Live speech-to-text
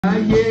I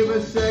gave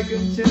a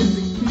second chance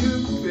to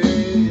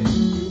Cupid.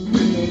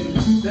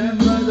 That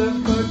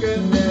motherfucker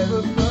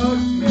never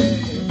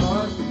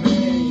fucked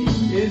me.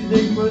 His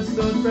dick was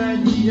so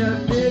tiny I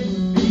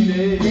didn't beat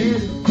it.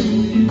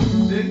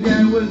 The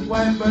guy was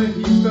white but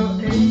he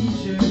felt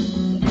Asian.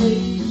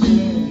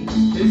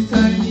 His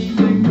tiny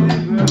dick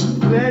never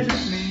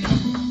pleasured me.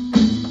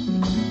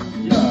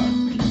 Yeah.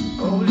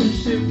 Holy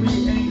shit, we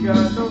ain't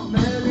got no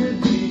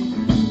melody.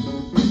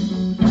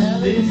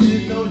 This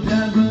is no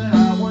jammin,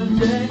 I want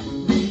Jack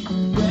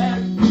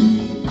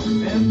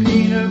and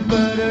peanut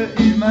butter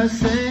in my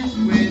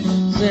sandwich.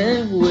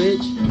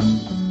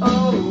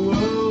 Oh,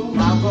 whoa,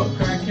 I got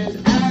crackers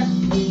at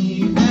me.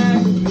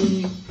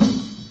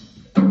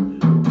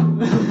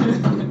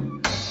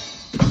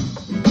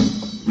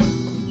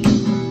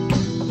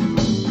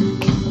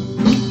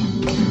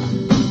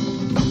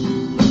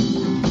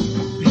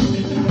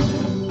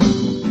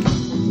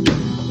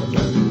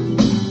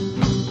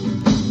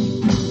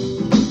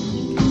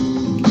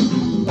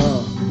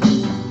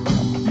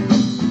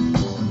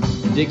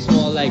 Dick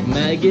small like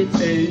maggots.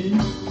 Hey.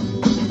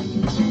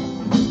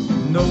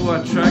 No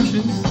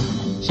attractions.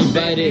 She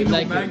bite it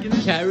like a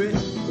maggots. carrot.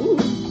 Ooh.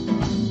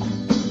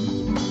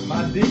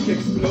 My dick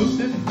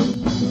explosive.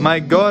 My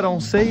God,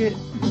 don't say it.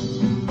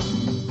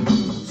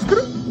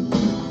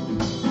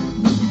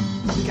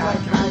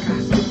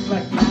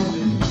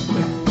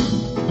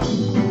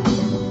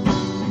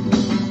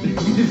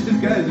 This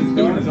guy is just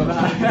doing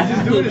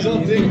his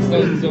own thing. He's just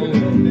doing his own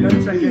thing.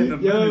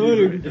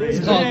 It's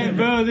called,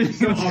 bro. This is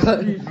so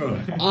hard, bro.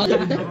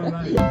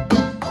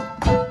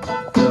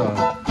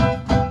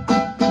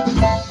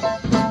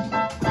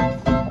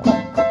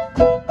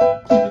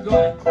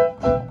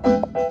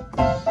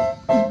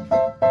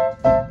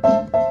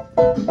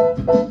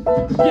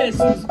 Guess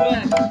who's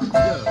back?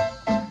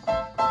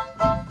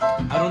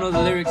 I don't know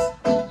the lyrics.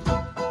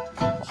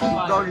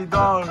 Doggy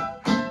dog.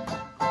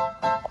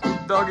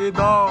 Doggy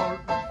dog.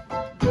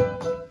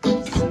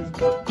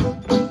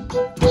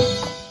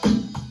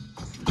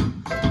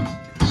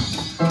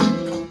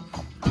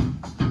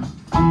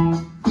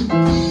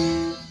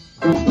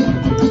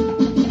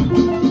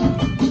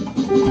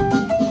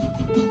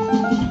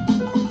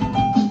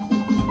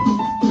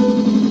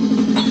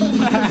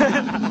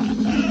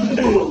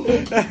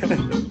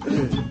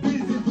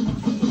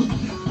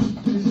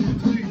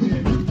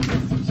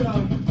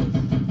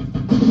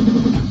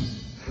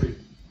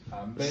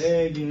 I'm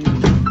begging.